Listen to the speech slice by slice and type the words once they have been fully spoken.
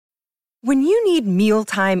When you need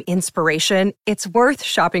mealtime inspiration, it's worth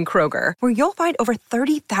shopping Kroger, where you'll find over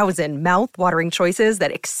 30,000 mouth-watering choices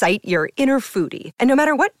that excite your inner foodie. And no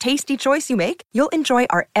matter what tasty choice you make, you'll enjoy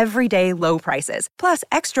our everyday low prices, plus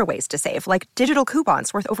extra ways to save, like digital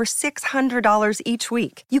coupons worth over $600 each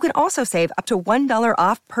week. You can also save up to $1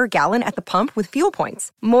 off per gallon at the pump with fuel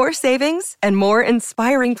points. More savings and more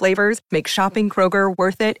inspiring flavors make shopping Kroger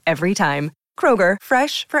worth it every time. Kroger,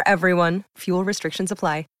 fresh for everyone. Fuel restrictions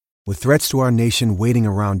apply. With threats to our nation waiting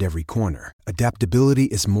around every corner, adaptability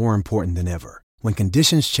is more important than ever. When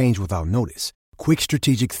conditions change without notice, quick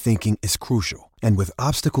strategic thinking is crucial. And with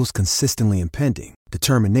obstacles consistently impending,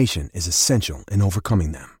 determination is essential in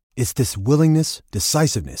overcoming them. It's this willingness,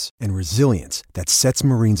 decisiveness, and resilience that sets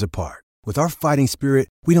Marines apart. With our fighting spirit,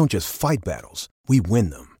 we don't just fight battles, we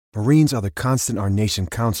win them. Marines are the constant our nation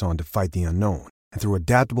counts on to fight the unknown. And through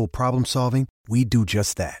adaptable problem solving, we do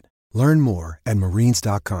just that. Learn more at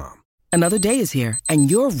marines.com. Another day is here, and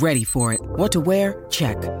you're ready for it. What to wear?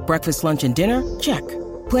 Check. Breakfast, lunch, and dinner? Check.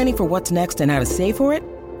 Planning for what's next and how to save for it?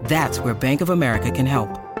 That's where Bank of America can help.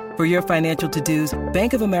 For your financial to-dos,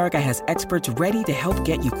 Bank of America has experts ready to help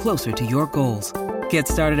get you closer to your goals. Get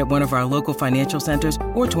started at one of our local financial centers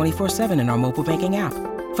or 24/7 in our mobile banking app.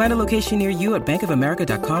 Find a location near you at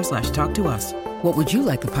bankofamerica.com/talktous. What would you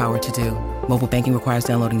like the power to do? Mobile banking requires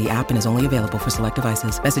downloading the app and is only available for select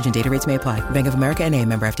devices. Message and data rates may apply. Bank of America N.A.,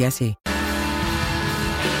 member FDIC.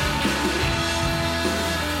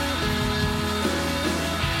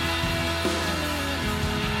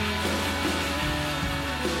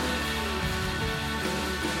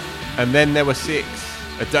 And then there were 6,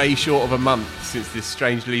 a day short of a month since this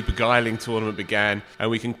strangely beguiling tournament began, and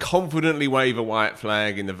we can confidently wave a white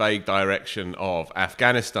flag in the vague direction of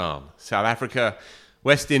Afghanistan, South Africa,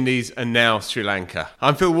 West Indies, and now Sri Lanka.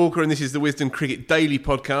 I'm Phil Walker, and this is the Wisden Cricket Daily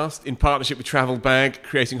podcast in partnership with Travel Bag,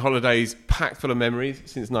 creating holidays packed full of memories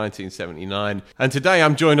since 1979. And today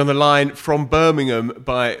I'm joined on the line from Birmingham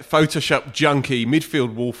by Photoshop junkie,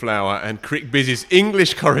 midfield wallflower, and Cricket Biz's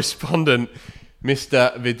English correspondent,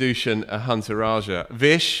 Mr. Vidushan Huntaraja.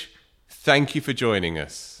 Vish, thank you for joining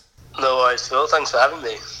us. No worries, Phil. Thanks for having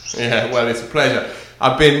me. Yeah, well, it's a pleasure.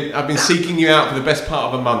 I've been seeking you out for the best part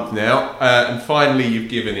of a month now, and finally you've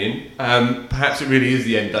given in. Perhaps it really is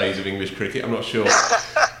the end days of English cricket. I'm not sure.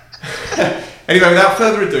 Anyway, without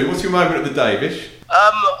further ado, what's your moment of the day, Vish?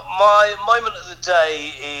 My moment of the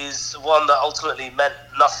day is one that ultimately meant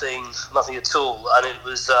nothing at all, and it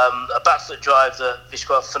was a back-foot drive that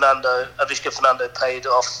Vishka Fernando paid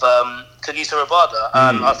off Kagiso Rabada,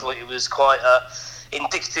 and I thought it was quite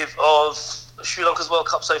indicative of Sri Lanka's World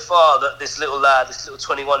Cup so far, that this little lad, this little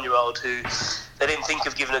 21-year-old who they didn't think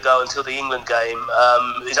of giving a go until the England game,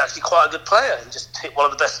 is actually quite a good player and just hit one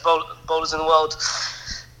of the best bowlers in the world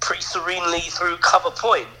pretty serenely through cover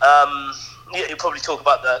point. Yeah, you'll probably talk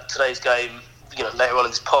about today's game, later on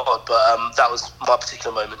in this pod, but that was my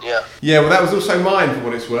particular moment. Yeah, well, that was also mine for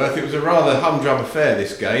what it's worth. It was a rather humdrum affair,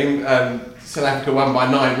 this game. South Africa won by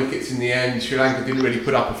 9 wickets in the end. Sri Lanka didn't really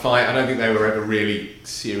put up a fight. I don't think they were ever really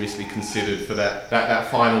seriously considered for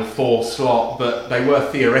that final 4 slot, but they were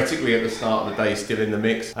theoretically at the start of the day still in the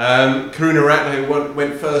mix. Karuna Ratne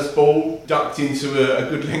went first ball, ducked into a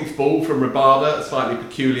good length ball from Rabada, a slightly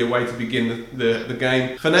peculiar way to begin the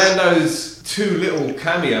game. Fernando's 2 little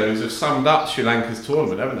cameos have summed up Sri Lanka's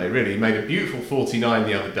tournament, haven't they, really? He made a beautiful 49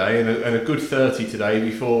 the other day and a good 30 today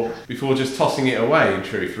before just tossing it away, in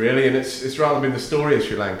truth, really. And it's rather been the story of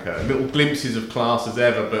Sri Lanka. Little glimpses of class as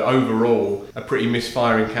ever, but overall a pretty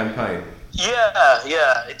misfiring campaign. Yeah,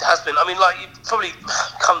 it has been. I mean, like, you've probably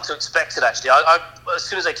come to expect it, actually. I as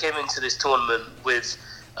soon as they came into this tournament with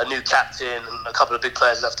a new captain and a couple of big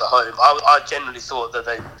players left at home, I generally thought that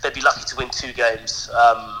they'd be lucky to win 2 games.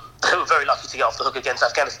 They were very lucky to get off the hook against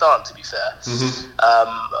Afghanistan, to be fair.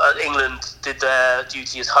 England did their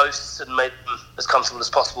duty as hosts and made them as comfortable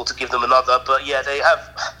as possible to give them another. But yeah, they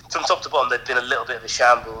have, from top to bottom, they've been a little bit of a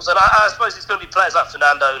shambles. And I suppose it's going to be players like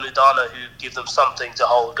Fernando and Udana who give them something to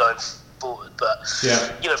hold going forward. But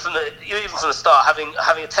even from the start,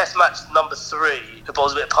 having a Test match number 3 who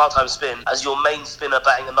bowls a bit of part-time spin as your main spinner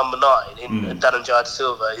batting at number 9 in Dhananjaya de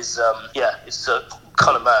Silva is it's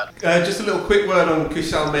kind of mad. Just a little quick word on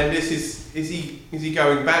Kusal Mendes. Is he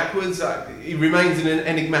going backwards? He remains an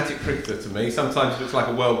enigmatic cricketer to me. Sometimes he looks like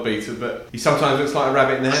a world beater, but he sometimes looks like a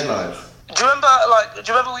rabbit in the headlights. Do you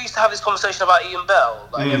remember we used to have this conversation about Ian Bell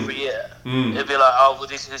every year? It'd be like, oh, well,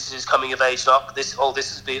 this is his coming of age knock. This will be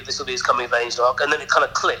his coming of age knock, and then it kind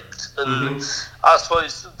of clicked. And I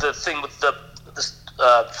suppose the thing with the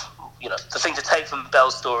thing to take from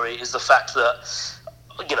Bell's story is the fact that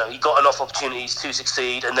he got enough opportunities to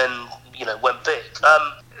succeed, and then went big.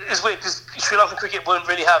 it's weird because Sri Lankan cricket won't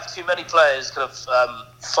really have too many players kind of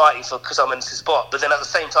fighting for Kusal Mendis's spot, but then at the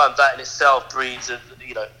same time that in itself breeds a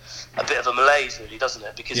bit of a malaise, really, doesn't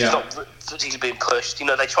it? Because he's not particularly being pushed.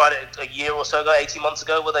 They tried it a year or so ago, 18 months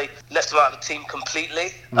ago, where they left him out of the team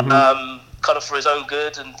completely, kind of for his own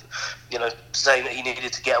good, and saying that he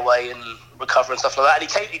needed to get away and recover and stuff like that.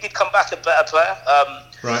 And he did come back a better player.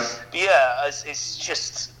 Right. But yeah, it's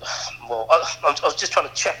just, well, I was just trying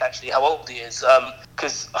to check actually how old he is,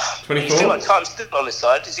 because 24? you feel like time's still on his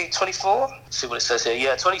side. Is he 24? Let's see what it says here.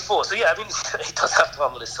 Yeah, 24. So yeah, I mean, he does have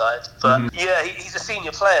time on his side. But yeah, he's a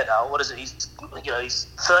senior player now. What is it? He's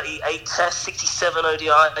 38 tests, 67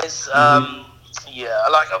 ODIs. Yeah,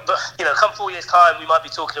 but come 4 years' time, we might be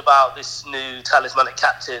talking about this new talismanic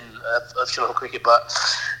captain of Sri Lankan cricket, but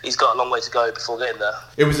he's got a long way to go before getting there.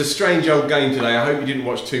 It was a strange old game today. I hope you didn't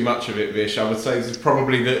watch too much of it, Vish. I would say this is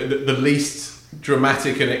probably the least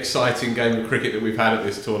dramatic and exciting game of cricket that we've had at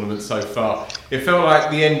this tournament so far. It felt like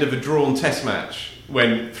the end of a drawn test match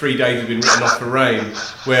when 3 days have been written off for rain,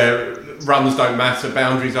 where runs don't matter,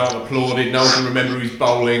 boundaries aren't applauded, no one can remember who's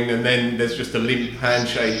bowling, and then there's just a limp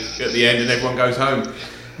handshake at the end and everyone goes home.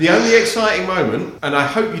 The only exciting moment, and I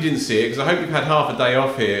hope you didn't see it because I hope you've had half a day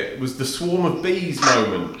off here, was the swarm of bees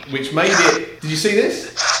moment, which made it... Did you see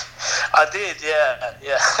this? I did, yeah.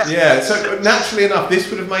 Yeah, so naturally enough, this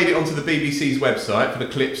would have made it onto the BBC's website for the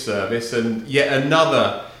clip service, and yet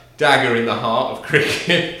another dagger in the heart of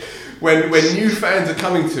cricket when new fans are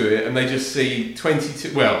coming to it and they just see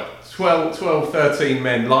 12, 13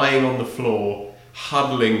 men lying on the floor,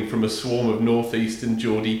 huddling from a swarm of northeastern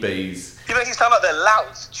Geordie bees. You make it sound like they're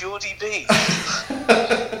louts, Geordie bees.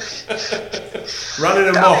 Running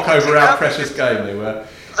amok over our precious game, they were.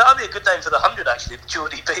 That would be a good name for the 100, actually,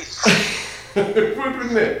 Geordie bees. It would,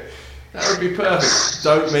 wouldn't it? That would be perfect.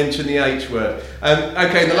 Don't mention the H word.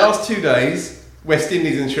 Okay, in the last 2 days, West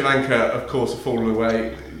Indies and Sri Lanka, of course, have fallen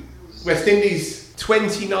away. West Indies,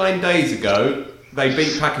 29 days ago, they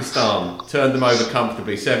beat Pakistan, turned them over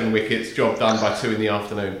comfortably, 7 wickets, job done by 2 in the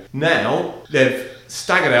afternoon. Now, they've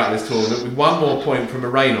staggered out of this tournament with 1 more point from a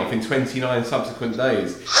rain-off in 29 subsequent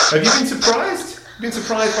days. Have you been surprised? Been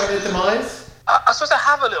surprised by their demise? I suppose I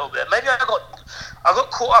have a little bit. Maybe I got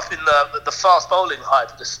caught up in the fast bowling hype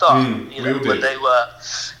at the start. When they were,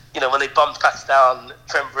 when they bumped Pakistan,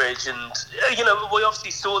 Trent Bridge, and we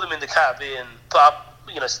obviously saw them in the Caribbean, but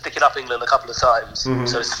sticking up England a couple of times,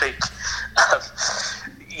 so to speak.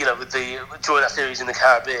 With the drawing that series in the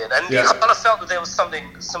Caribbean, and you kind of felt that there was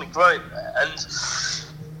something growing there. And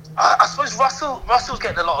I suppose Russell's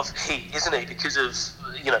getting a lot of heat, isn't he? Because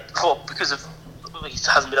of he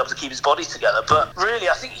hasn't been able to keep his body together. But really,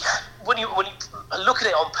 I think when you look at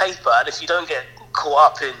it on paper, and if you don't get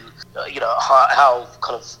caught up in how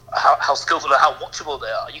skillful and how watchable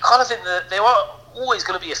they are, you kind of think that there are always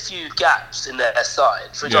going to be a few gaps in their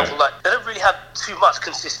side. For example, they don't really have too much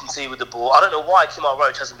consistency with the ball. I don't know why Kumar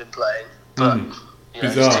Roach hasn't been playing, but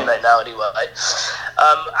it's too late now anyway.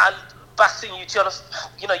 And batting, you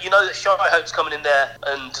know that Shai Hope's coming in there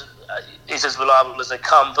and is as reliable as they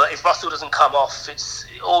come. But if Russell doesn't come off, it's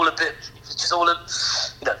all a bit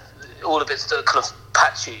kind of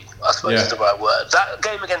patchy, I suppose is the right word. That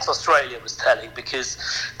game against Australia was telling because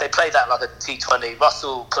they played that like a T20.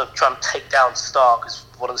 Russell kind of trying to take down Stark is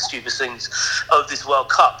one of the stupidest things of this World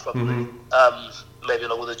Cup, probably. Maybe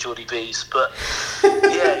along with the Geordie bees. But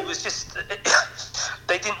yeah, it was just...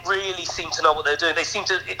 they didn't really seem to know what they were doing. They seemed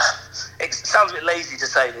to... It sounds a bit lazy to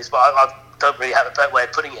say this, but I don't really have a better way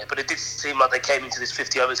of putting it. But it did seem like they came into this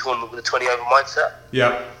 50-over tournament with a 20-over mindset.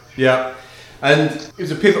 Yeah. And it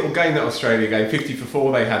was a pivotal game, that Australia game. 50 for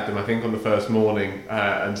 4 they had them, I think, on the first morning,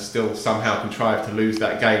 and still somehow contrived to lose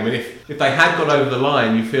that game. And if they had got over the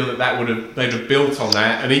line, you feel that they'd have built on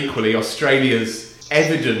that. And equally, Australia's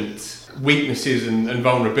evident weaknesses and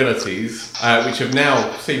vulnerabilities, which have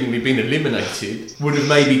now seemingly been eliminated, would have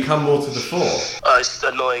maybe come more to the fore. Oh, it's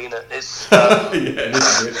annoying, isn't it? It's it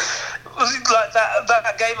is a bit. Like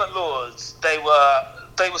that game at Lords, they were.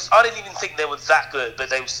 I didn't even think they were that good,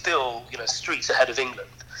 but they were still, streets ahead of England.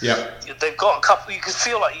 Yeah, they've got a couple. You can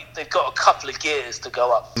feel like they've got a couple of gears to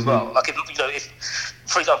go up as well. Like if,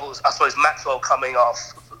 for example, I suppose Maxwell coming off,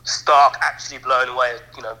 Stark actually blown away,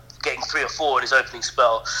 getting 3 or 4 in his opening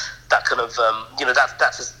spell. That kind of,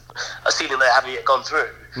 that's a ceiling they haven't yet gone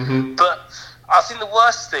through. But I think the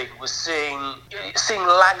worst thing was seeing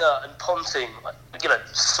Langer and Ponting,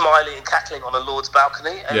 smiling and cackling on a Lord's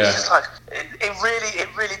balcony, and it's just like it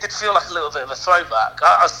really did feel like a little bit of a throwback.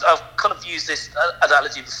 I've kind of used this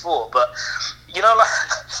analogy before, but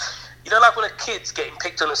like when a kid's getting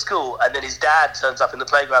picked on at school and then his dad turns up in the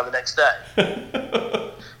playground the next day.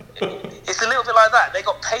 It's a little bit like that. They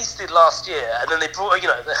got pasted last year, and then they brought,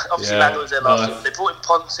 obviously Langer was there last year. They brought in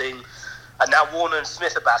Ponting, and now Warner and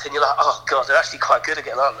Smith are back, and you're like, oh God, they're actually quite good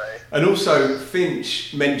again, aren't they? And also,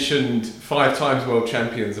 Finch mentioned 5 times world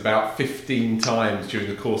champions about 15 times during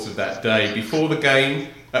the course of that day. Before the game,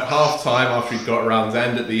 at half time, after he got runs,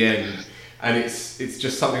 and at the end. And it's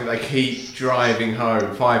just something they keep driving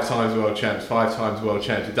home. 5 times world champs, 5 times world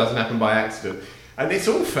champs. It doesn't happen by accident. And it's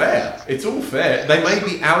all fair. It's all fair. They may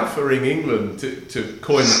be alphaing England, to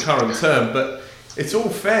coin the current term, but it's all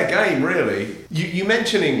fair game, really. You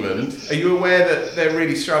mention England. Are you aware that they're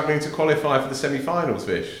really struggling to qualify for the semi-finals,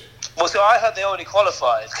 Vish? Well, so I heard they already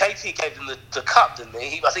qualified. KT gave them the cup, didn't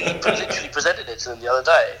he? I think he literally presented it to them the other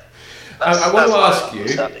day. I want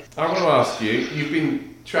to ask you, you've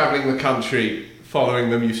been travelling the country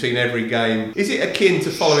following them, you've seen every game. Is it akin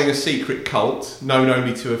to following a secret cult, known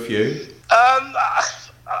only to a few?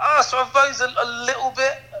 So I suppose a little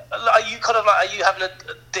bit. Are you having a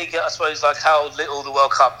dig at, I suppose, like how little the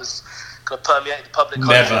World Cup has kind of permeated the public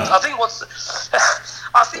conscience? Never.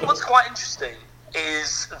 I think what's quite interesting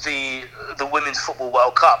is the Women's Football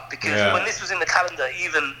World Cup, because when this was in the calendar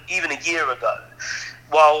even a year ago,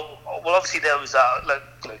 well, obviously there was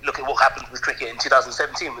look at what happened with cricket in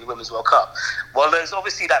 2017 with the Women's World Cup. Well, there's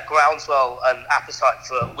obviously that groundswell and appetite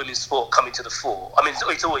for women's sport coming to the fore. I mean,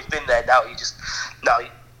 it's always been there. Now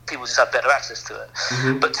people just have better access to it.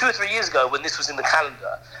 Mm-hmm. But 2 or 3 years ago, when this was in the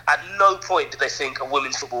calendar, at no point did they think a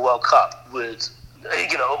Women's Football World Cup would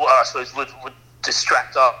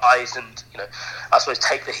distract our eyes and, I suppose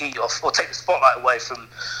take the heat off or take the spotlight away from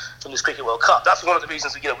this Cricket World Cup. That's one of the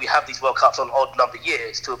reasons we have these World Cups on odd number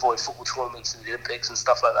years, to avoid football tournaments and the Olympics and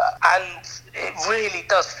stuff like that. And it really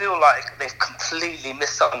does feel like they've completely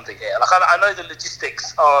missed something here. Like, I know the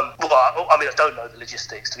logistics aren't... Well, I don't know the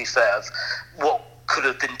logistics, to be fair, of what could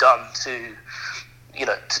have been done to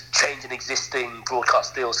change an existing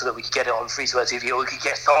broadcast deal so that we could get it on free-to-air TV, or we could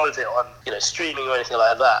get some of it on, streaming or anything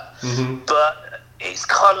like that. Mm-hmm. But it's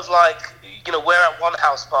kind of like, we're at one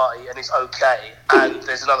house party and it's okay, and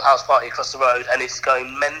there's another house party across the road and it's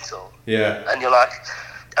going mental. Yeah. And you're like,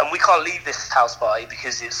 and we can't leave this house party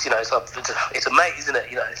because it's, it's a mate, isn't it?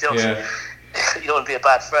 You don't want to be a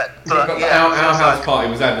bad friend. But our house party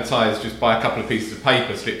was advertised just by a couple of pieces of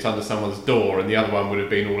paper slipped under someone's door, and the other one would have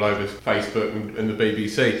been all over Facebook and the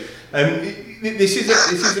BBC. This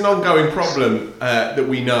is an ongoing problem that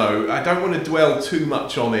we know. I don't want to dwell too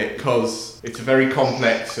much on it because it's a very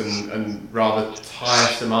complex and rather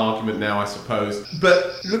tiresome argument now, I suppose.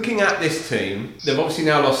 But looking at this team, they've obviously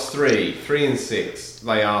now lost 3 and 6.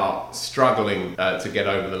 They are struggling to get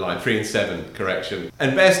over the line. 3 and 7, correction.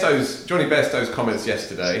 And Johnny Bairstow's comments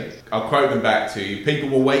yesterday, I'll quote them back to you. People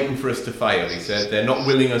were waiting for us to fail, he said. They're not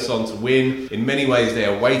willing us on to win. In many ways, they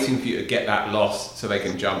are waiting for you to get that loss so they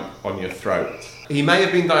can jump on your throat. He may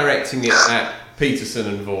have been directing it at Peterson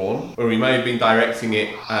and Vaughan, or he may have been directing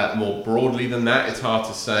it more broadly than that. It's hard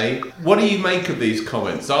to say. What do you make of these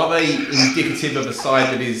comments? Are they indicative of a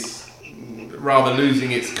side that is rather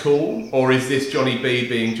losing its cool, or is this Johnny B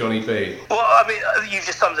being Johnny B? Well, I mean, you've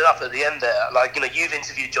just summed it up at the end there. Like, you've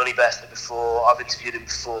interviewed Johnny Bairstow before, I've interviewed him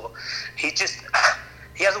before. He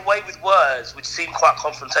has a way with words which seem quite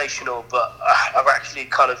confrontational, but I've actually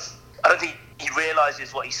I don't think he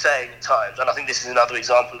realises what he's saying at times, and I think this is another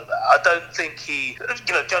example of that. I don't think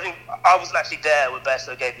judging, I wasn't actually there when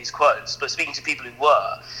Bairstow gave these quotes, but speaking to people who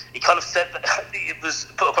were, he kind of said that it was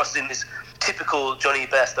put across in this typical Johnny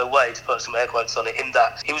Bairstow way, to put some air quotes on it, in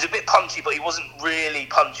that he was a bit punchy, but he wasn't really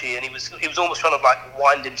punchy, and he was almost trying to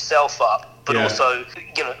wind himself up, but also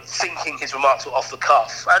thinking his remarks were off the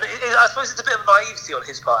cuff. And I suppose it's a bit of naivety on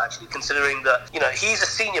his part, actually, considering that he's a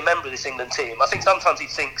senior member of this England team. I think sometimes he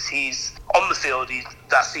thinks he's on the field, he's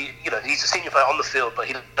a senior player on the field, but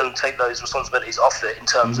he doesn't take those responsibilities off it in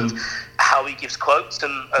terms of how he gives quotes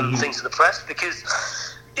and things to the press, because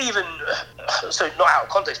even so, not out of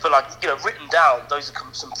context, but written down, those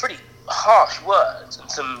are some pretty harsh words and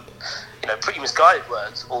some pretty misguided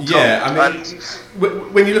words all told. I mean,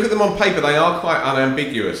 when you look at them on paper, they are quite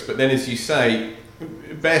unambiguous, but then, as you say,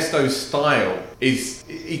 Bairstow's style is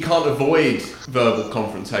he can't avoid verbal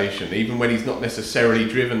confrontation, even when he's not necessarily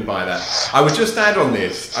driven by that. I would just add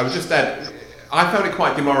I found it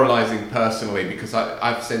quite demoralising personally, because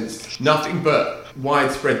I've sensed nothing but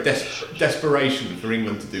widespread desperation for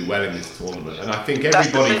England to do well in this tournament, and I think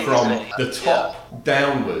everybody from the top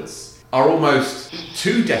downwards are almost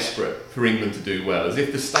too desperate for England to do well, as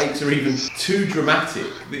if the stakes are even too dramatic.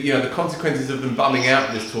 The consequences of them bumming out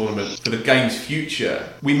of this tournament for the game's future.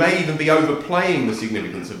 We may even be overplaying the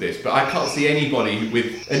significance of this, but I can't see anybody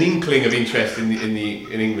with an inkling of interest in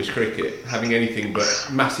English cricket having anything but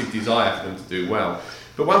massive desire for them to do well.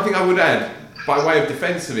 But one thing I would add, by way of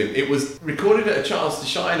defence of him, it was recorded at a Chance to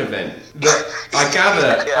Shine event that I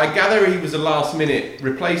gather he was a last-minute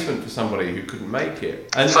replacement for somebody who couldn't make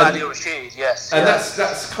it. And Adil Rashid, yes. And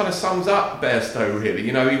that's kind of sums up Bairstow, really.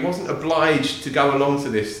 You know, he wasn't obliged to go along to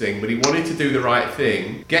this thing, but he wanted to do the right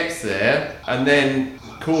thing, gets there, and then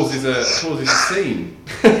causes a scene.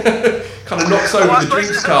 Kind of knocks over the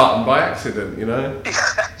drinks carton by accident, you know.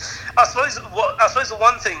 I suppose the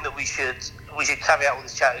one thing that we should caveat all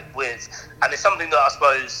this chat with, and it's something that I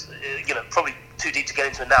suppose probably too deep to get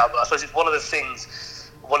into it now, but I suppose it's one of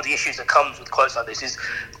the issues that comes with quotes like this is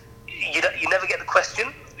you never get the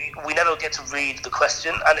question. We never get to read the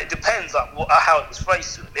question, and it depends on how it was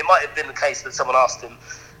phrased to him. It might have been the case that someone asked him,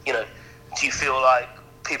 do you feel like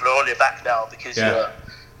people are on your back now because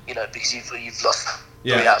because you've lost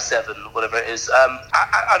 3 out of 7, whatever it is.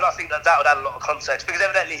 And I think that would add a lot of context, because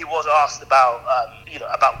evidently he was asked about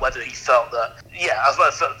about whether he felt that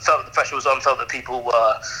felt the pressure was on, felt that people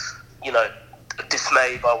were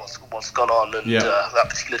dismayed by what's gone on and that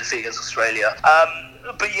particular defeat against Australia.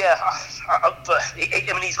 But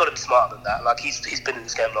he's got to be smarter than that. Like he's been in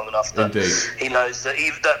this game long enough that he knows that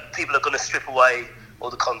that people are going to strip away all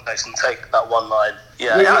the context and take that one line.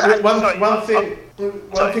 One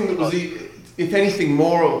thing that was if anything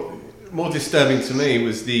more disturbing to me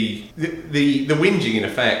was the whinging in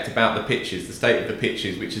effect about the pitches, the state of the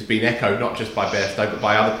pitches, which has been echoed not just by Bairstow but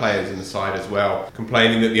by other players in the side as well,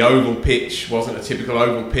 complaining that the oval pitch wasn't a typical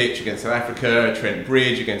oval pitch against South Africa, Trent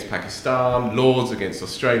Bridge against Pakistan, Lords against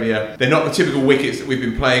Australia. They're not the typical wickets that we've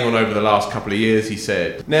been playing on over the last couple of years, he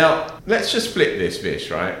said. Now, let's just flip this,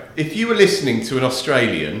 Vish, right? If you were listening to an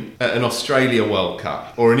Australian at an Australia World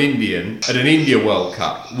Cup or an Indian at an India World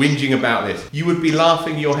Cup whinging about this, you would be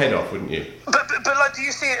laughing your head off, wouldn't you? But like, do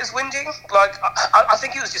you see it as whinging? Like, I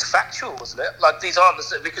think it was just factual, wasn't it? Like, these aren't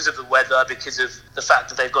because of the weather, because of the fact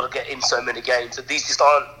that they've got to get in so many games, that these just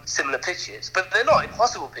aren't similar pitches. But they're not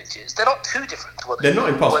impossible pitches. They're not too different to what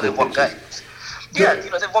they've won games. Yeah,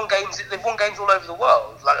 they've won games. They've won games all over the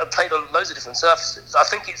world. Like, and played on loads of different surfaces. I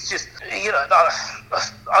think it's just, I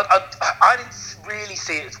didn't really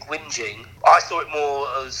see it as whinging. I saw it more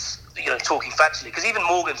as talking factually, because even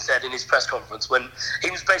Morgan said in his press conference, when he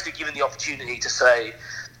was basically given the opportunity to say,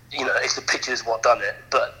 it's the pitches what done it,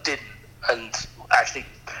 but didn't, and actually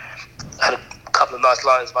had a couple of nice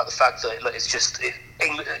lines about the fact that it's just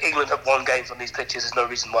England have won games on these pitches. There's no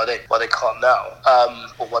reason why they can't now,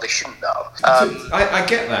 or why they shouldn't now. I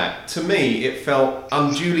get that. To me, it felt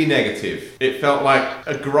unduly negative. It felt like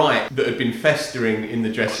a gripe that had been festering in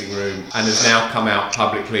the dressing room and has now come out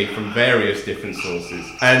publicly from various different sources.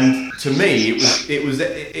 And to me,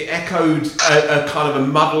 it echoed a kind of a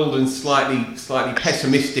muddled and slightly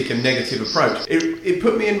pessimistic and negative approach. It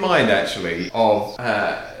put me in mind, actually, of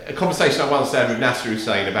a conversation I once had with Nasser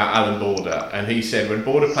Hussain about Alan Border, and he said when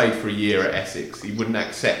Border played for a year at Essex, he wouldn't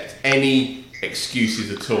accept any excuses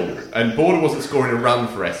at all. And Border wasn't scoring a run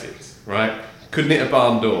for Essex, right? Couldn't hit a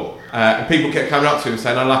barn door. And people kept coming up to him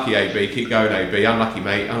saying, unlucky AB, keep going AB, unlucky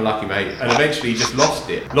mate. And eventually he just lost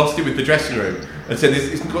it with the dressing room, and said,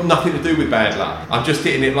 it's got nothing to do with bad luck. I'm just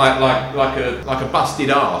hitting it like a busted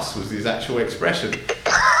arse, was his actual expression.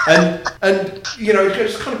 And it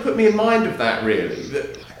just kind of put me in mind of that, really,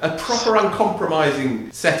 that a proper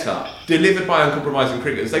uncompromising setup delivered by uncompromising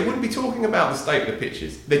cricketers, they wouldn't be talking about the state of the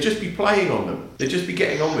pitches. They'd just be playing on them. They'd just be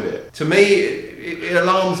getting on with it. To me, it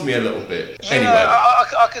alarms me a little bit. Yeah, anyway, I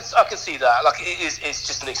can see that. Like, it's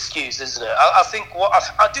just an excuse, isn't it? I think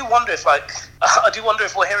I do wonder if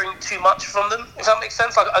we're hearing too much from them. If that makes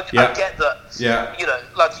sense. Like, I get that. Yeah.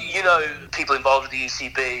 People involved with the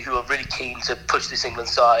ECB who are really keen to push this England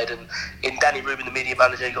side, and in Danny Rubin, the media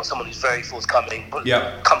manager, you got someone who's very forthcoming, but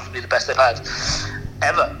comfortably the best they've had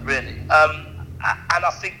ever, really. And I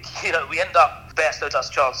think we end up, Bairstow does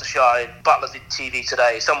Chance to Shine, Butler did TV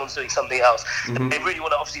today, someone's doing something else. Mm-hmm. They really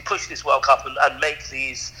want to obviously push this World Cup and make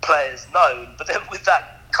these players known, but then with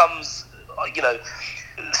that comes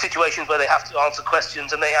situations where they have to answer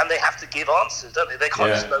questions and they have to give answers, don't they? They can't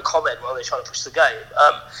just no comment while they're trying to push the game.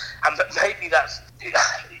 And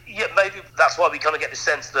maybe that's why we kind of get the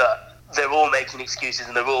sense that they're all making excuses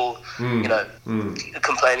and they're all,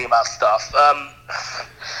 complaining about stuff.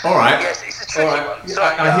 All right. Yes, it's a tricky one.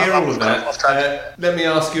 Sorry, I hear all of that. Let me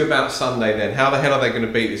ask you about Sunday then. How the hell are they going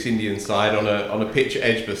to beat this Indian side on a pitch at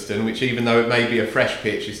Edgbaston, which even though it may be a fresh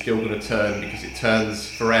pitch, is still going to turn because it turns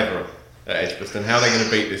forever at Edgbaston? How are they going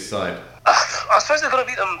to beat this side? I suppose they're going to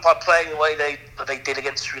beat them by playing the way they did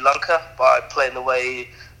against Sri Lanka, by playing the way...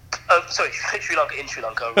 Sri Lanka in Sri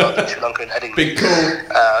Lanka rather than Sri Lanka in Headingley. Big call.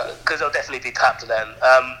 Because they'll definitely be tapped then.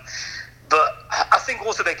 But I think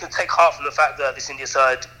also they can take heart from the fact that this India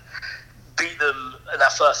side beat them in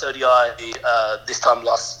that first ODI this time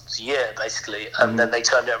last year, basically, and then they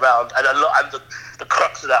turned it around. And the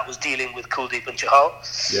crux of that was dealing with Kuldeep and Chahal.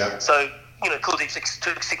 Yeah. So, Kuldeep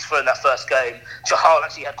took 6 for in that first game. Chahal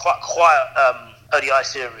actually had quite a quiet ODI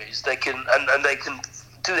series. They can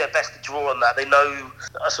do their best to draw on that. They know,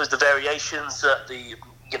 I suppose, the variations that the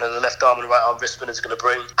left arm and right arm wrist spinners are going to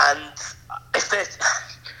bring. And if they're,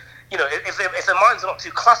 if their minds are not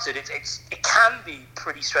too cluttered, it can be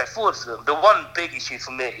pretty straightforward for them. The one big issue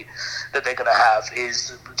for me that they're going to have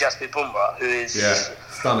is Jasprit Bumrah, who is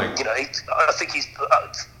stunning. I think he's.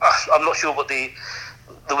 I'm not sure what the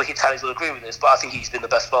wicket tallies will agree with this, but I think he's been the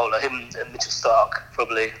best bowler. Him and Mitchell Stark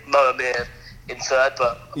probably. Noah Mir in third,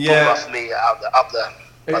 but Bumrah for me up there.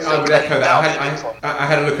 I would echo that. I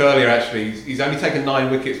had a look earlier actually. He's only taken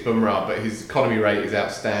 9 wickets, Bumrah, but his economy rate is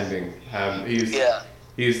outstanding.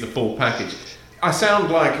 He is the full package. I sound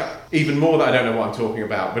like even more that I don't know what I'm talking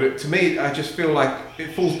about, but to me, I just feel like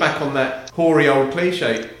it falls back on that hoary old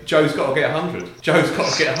cliche. Joe's got to get 100. Joe's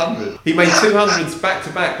got to get 100. He made 200s back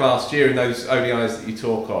to back last year in those ODIs that you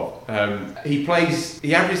talk of. He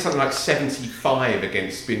averaged something like 75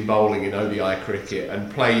 against spin bowling in ODI cricket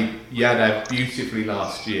and played Yadav beautifully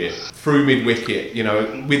last year through mid wicket.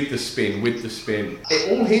 With the spin.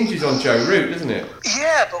 It all hinges on Joe Root, doesn't it?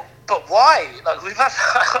 Yeah, but why? Like we've had,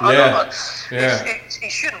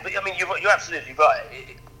 it shouldn't. But I mean, you're absolutely right.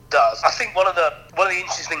 It does. I think one of the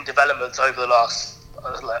interesting developments over the last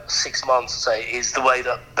 6 months, say, is the way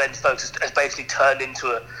that Ben Stokes has basically turned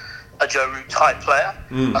into a Joe Root type player.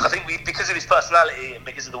 Like I think because of his personality and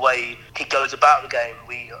because of the way he goes about the game,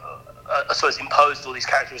 we I suppose imposed all these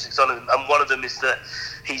characteristics on him. And one of them is that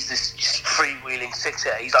he's this freewheeling six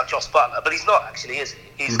hitter. He's like Joss Butler, but he's not actually, is he?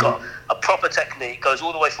 He's got a proper technique, goes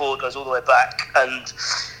all the way forward, goes all the way back, and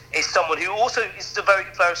is someone who also is a very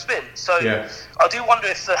good player of spin. So I do wonder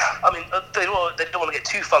if they don't want to get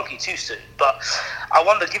too funky too soon, but I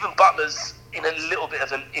wonder, given Butler's in a little bit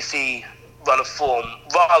of an iffy run of form,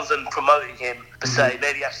 rather than promoting him per se,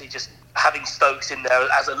 maybe actually just having Stokes in there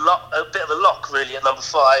as a bit of a lock really at number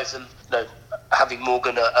 5, and having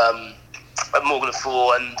Morgan at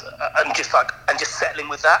 4, and just settling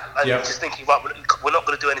with that, and just thinking, right, we're not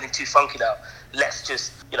going to do anything too funky now. Let's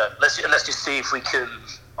just see if we can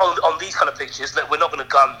on these kind of pitches. We're not going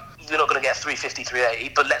to get 350,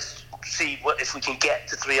 380, but let's see if we can get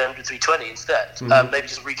to 300, 320 instead. Maybe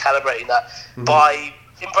just recalibrating that by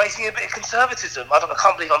embracing a bit of conservatism. I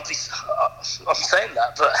can't believe I'm saying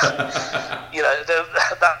that, but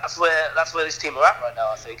that's where this team are at right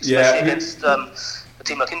now, I think, especially against a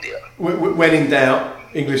team like India. When in doubt,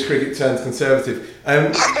 English cricket turns conservative.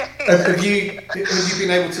 Have you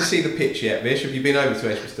been able to see the pitch yet, Vish? Have you been over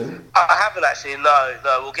to Edgbaston? I haven't actually. No.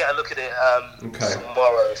 We'll get a look at it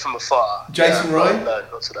tomorrow from afar. Jason Roy? No,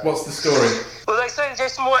 not today. What's the story? Well, they say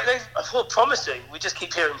Jason Roy. I thought promising. We just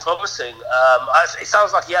keep hearing promising. It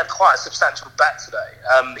sounds like he had quite a substantial bat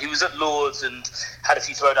today. He was at Lords and had a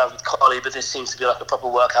few throwdowns with Collie, but this seems to be like a proper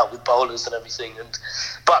workout with bowlers and everything. And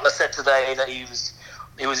Butler said today that he was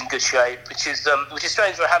in good shape, which is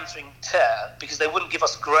strange for a hamstring tear, because they wouldn't give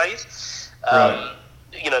us a grade. Right.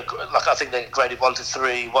 Like I think they graded 1 to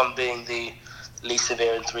 3, 1 being the least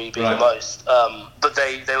severe and 3 being the most. But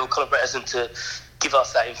they were kind of reticent to give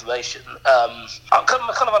us that information. I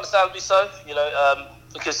kind of understandably so,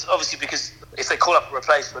 because if they call up a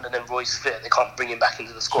replacement and then Roy's fit, they can't bring him back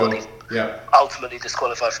into the squad. He's ultimately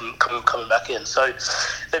disqualified from coming back in. So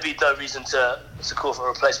there'd be no reason to call for a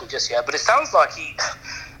replacement just yet. But it sounds like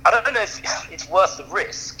I don't know if it's worth the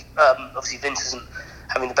risk. Obviously Vince isn't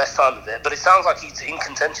having the best time of it, but it sounds like he's in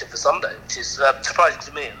contention for Sunday, which is surprising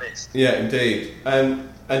to me at least. Yeah, indeed. And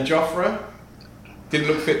Jofra didn't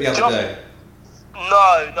look fit the other day.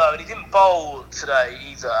 No, and he didn't bowl today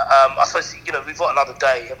either. I suppose, we've got another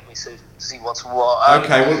day, haven't we, to see what's what.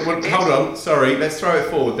 Okay, well, hold on. Sorry, let's throw it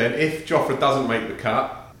forward then. If Jofra doesn't make the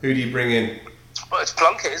cut, who do you bring in? Well, it's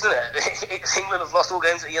Plunkett, isn't it? England have lost all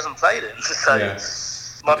games that he hasn't played in, so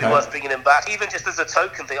might be worth bringing him back, even just as a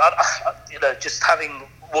token thing. Just having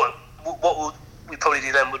what will we probably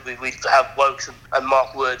do then would we'd have Wokes and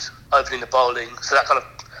Mark Wood opening the bowling, so that kind of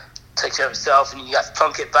takes care of itself, and you have to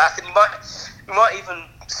Plunkett back, and you might even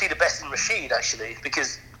see the best in Rashid actually,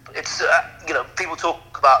 because it's people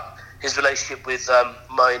talk about his relationship with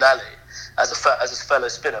Moeen Ali as a fellow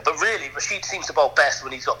spinner, but really Rashid seems to bowl best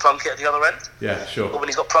when he's got Plunkett at the other end. Yeah, sure. Or when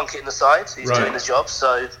he's got Plunkett in the sides, he's doing his job.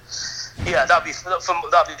 So yeah, that'd be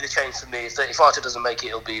the change for me. If Archer doesn't make it,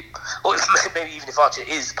 it'll be, or maybe even if Archer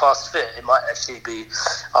is past fit, it might actually be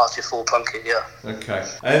Archer for Plunkett. Yeah. Okay.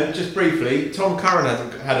 And just briefly, Tom Curran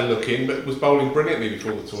hasn't had a look in, but was bowling brilliantly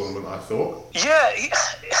before the tournament, I thought. Yeah.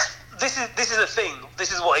 This is a thing.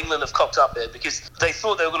 This is what England have cocked up here, because they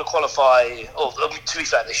thought they were going to qualify, or to be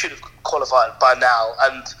fair, they should have qualified by now,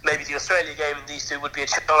 and maybe the Australia game and these two would be a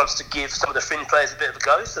chance to give some of the fringe players a bit of a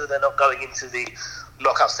go, so that they're not going into the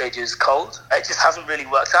knockout stages cold. It just hasn't really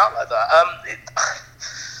worked out like that.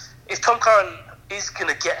 If Tom Curran is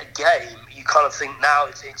going to get a game, you kind of think now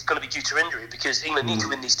it's going to be due to injury, because England need to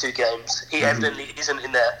win these two games. He evidently isn't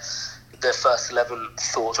in their first 11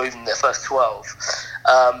 thoughts, or even their first 12.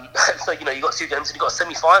 So you've got two games and you've got a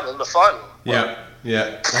semi-final and a final. Yeah.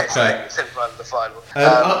 Okay. Semi-final and the final.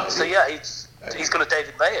 So yeah, he's going to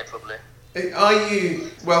David May it probably. Are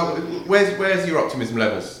you? Well, where's your optimism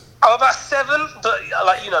levels? I'm about 7, but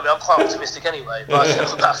I'm quite optimistic anyway. But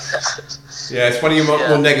I'm about 7. Yeah, it's one of your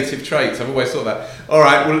more negative traits. I've always thought that. All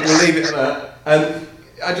right, we'll leave it at that.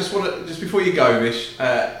 I just want to, just before you go, Vish,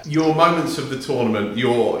 your moments of the tournament,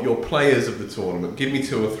 your players of the tournament. Give me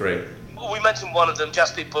 2 or 3. We mentioned one of them,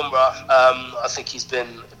 Jasprit Bumrah. I think he's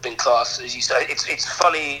been class, as you say. It's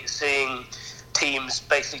funny seeing teams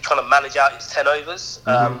basically trying to manage out his 10 overs.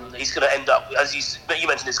 He's going to end up, as you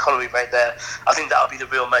mentioned, his economy rate there. I think that'll be the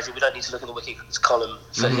real measure. We don't need to look at the wickets column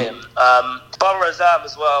for him. Babar Azam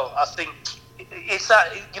as well. I think it's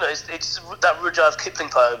that it's that Rudyard Kipling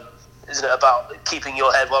poem, isn't it, about keeping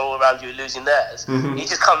your head while all around you are losing theirs. He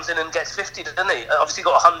just comes in and gets 50, doesn't he? Obviously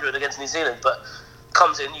got 100 against New Zealand, but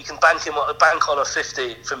comes in, you can bank on a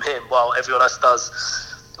 50 from him, while everyone else does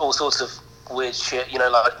all sorts of weird shit,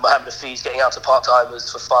 like Mohammed Hafiz getting out to part-timers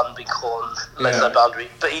for fun, being caught on left side boundary,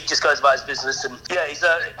 but he just goes about his business, and yeah, he's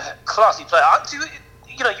a classy player.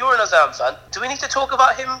 You're an Azam fan. Do we need to talk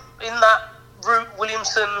about him in that Root,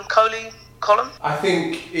 Williamson, Kohli column? I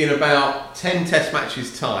think in about 10 Test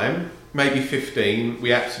matches time, maybe 15,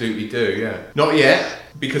 we absolutely do. Yeah, not yet,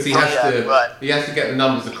 because he has to get the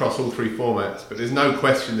numbers across all 3 formats. But there's no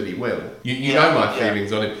question that he will. You know my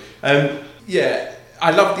feelings on him. I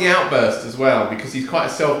love the outburst as well, because he's quite a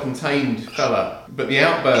self-contained fella. But the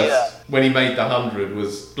outburst when he made the 100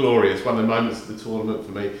 was glorious. One of the moments of the tournament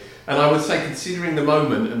for me. And I would say, considering the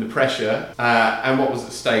moment and the pressure and what was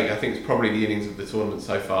at stake, I think it's probably the innings of the tournament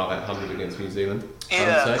so far, that 100 against New Zealand.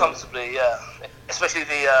 Yeah, comfortably, yeah. Especially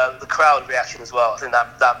the crowd reaction as well. I think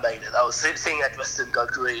that made it. I was seeing Edgbaston go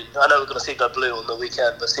green. I know we're going to see it go blue on the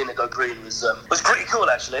weekend, but seeing it go green was pretty cool,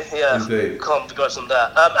 actually. Yeah, indeed. Can't begrudge on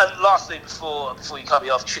that. And lastly, before you cut me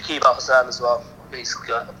off, Shakib Al Hasan as well. He's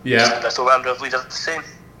the best all-rounder we've ever seen.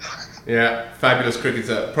 Yeah, fabulous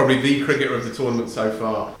cricketer. Probably the cricketer of the tournament so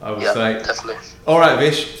far, I would say. Definitely. All right,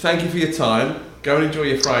 Vish, thank you for your time. Go and enjoy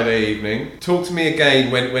your Friday evening. Talk to me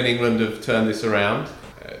again when England have turned this around,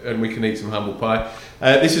 and we can eat some humble pie.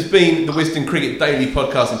 This has been the Wisden Cricket Daily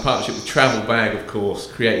podcast in partnership with Travel Bag, of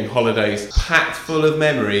course, creating holidays packed full of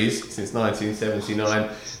memories since 1979.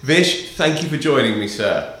 Vish, thank you for joining me,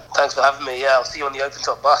 sir. Thanks for having me. Yeah, I'll see you on the open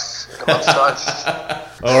top bus in a month's time.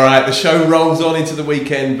 All right, the show rolls on into the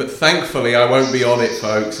weekend, but thankfully I won't be on it,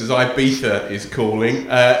 folks, as Ibiza is calling.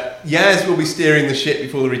 Yaz will be steering the ship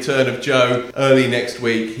before the return of Joe early next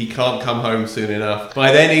week. He can't come home soon enough.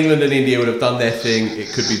 By then, England and India would have done their thing.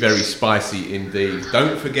 It could be very spicy indeed.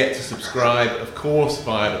 Don't forget to subscribe, of course,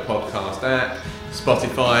 via the podcast app,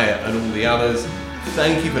 Spotify and all the others.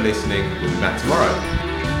 Thank you for listening. We'll be back tomorrow.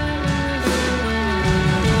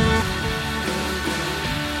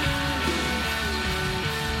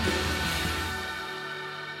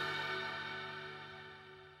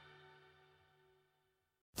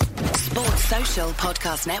 Social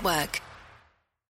Podcast Network.